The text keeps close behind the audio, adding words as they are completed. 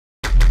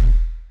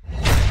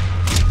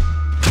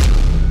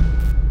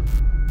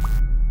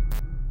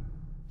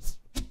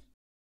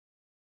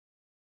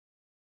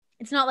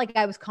it's not like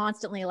I was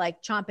constantly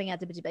like chomping at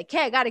the bit to be like,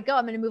 okay, I got to go.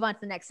 I'm going to move on to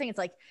the next thing. It's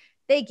like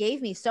they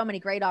gave me so many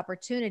great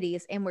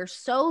opportunities and we're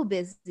so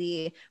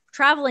busy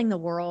traveling the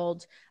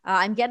world.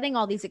 I'm getting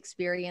all these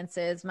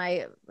experiences.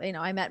 I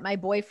met my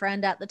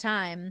boyfriend at the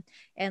time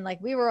and like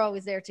we were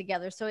always there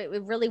together. So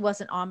it really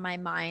wasn't on my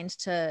mind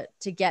to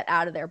get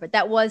out of there. But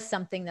that was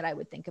something that I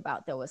would think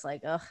about that was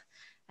like, ugh,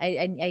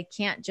 I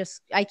can't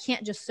just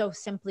so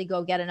simply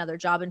go get another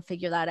job and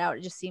figure that out.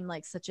 It just seemed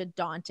like such a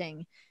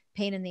daunting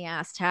pain in the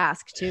ass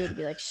task too, to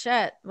be like,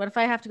 shit, what if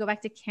I have to go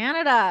back to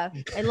Canada?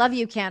 I love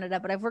you,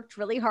 Canada, but I've worked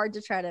really hard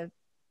to try to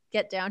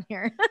get down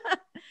here.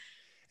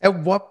 At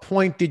what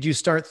point did you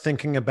start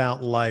thinking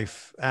about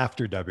life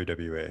after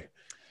WWE?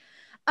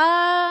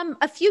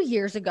 A few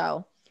years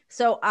ago.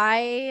 So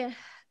I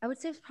would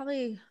say it's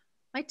probably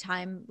my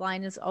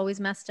timeline is always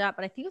messed up,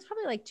 but I think it was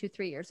probably like 2,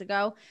 3 years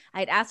ago. I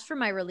had asked for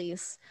my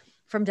release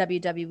from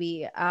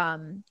WWE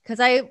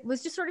because I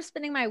was just sort of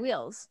spinning my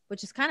wheels,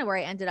 which is kind of where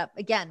I ended up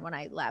again when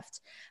I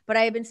left. But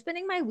I had been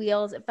spinning my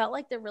wheels. It felt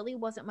like there really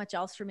wasn't much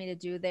else for me to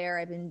do there.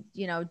 I've been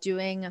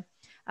doing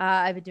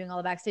all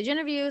the backstage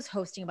interviews,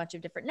 hosting a bunch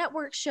of different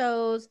network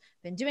shows,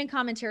 been doing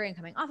commentary and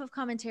coming off of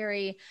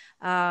commentary.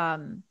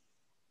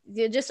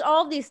 Just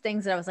all these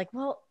things that I was like,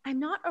 well, I'm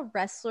not a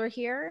wrestler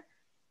here.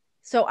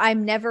 So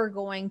I'm never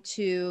going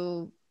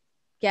to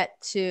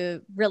get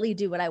to really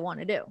do what I want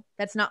to do.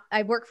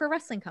 I work for a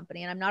wrestling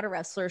company and I'm not a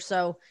wrestler.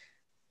 So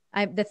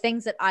the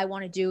things that I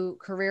want to do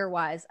career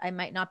wise, I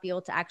might not be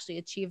able to actually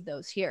achieve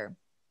those here.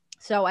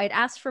 So I'd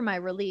asked for my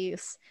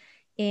release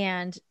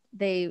and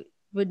they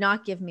would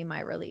not give me my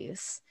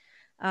release,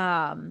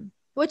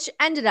 which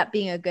ended up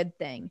being a good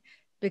thing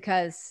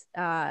because,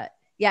 yeah,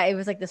 it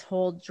was like this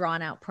whole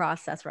drawn out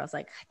process where I was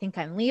like, I think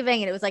I'm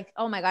leaving. And it was like,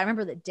 oh my God, I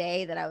remember the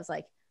day that I was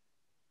like,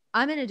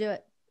 I'm going to do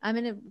it. I'm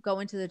going to go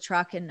into the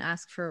truck and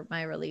ask for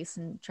my release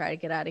and try to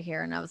get out of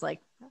here. And I was like,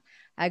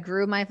 I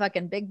grew my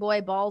fucking big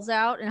boy balls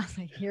out and I was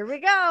like, here we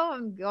go.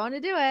 I'm going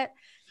to do it.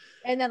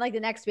 And then like the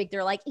next week,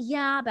 they're like,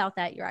 yeah, about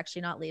that. You're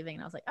actually not leaving.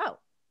 And I was like, oh,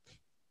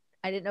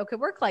 I didn't know it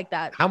could work like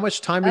that. How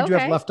much time did you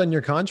have Okay. left on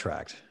your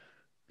contract?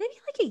 Maybe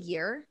like a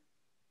year.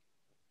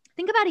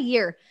 Think about a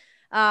year.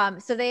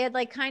 So they had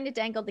like kind of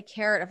dangled the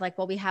carrot of like,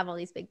 well, we have all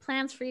these big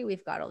plans for you.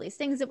 We've got all these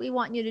things that we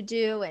want you to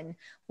do. And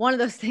one of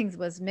those things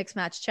was mixed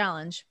match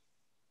challenge.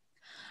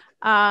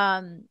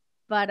 Um,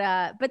 but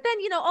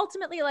then,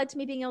 ultimately it led to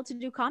me being able to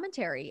do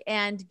commentary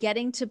and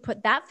getting to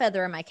put that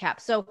feather in my cap.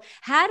 So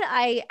had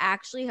I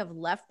actually have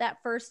left that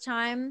first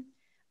time,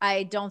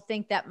 I don't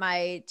think that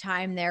my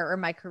time there or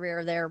my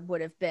career there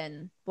would have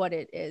been what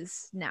it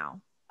is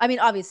now. I mean,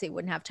 obviously it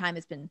wouldn't have. Time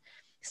has been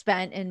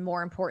spent and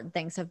more important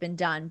things have been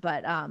done,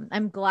 but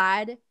I'm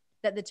glad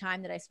that the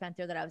time that I spent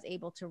there that I was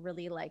able to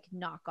really like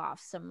knock off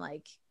some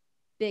like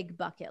big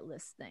bucket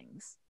list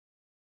things.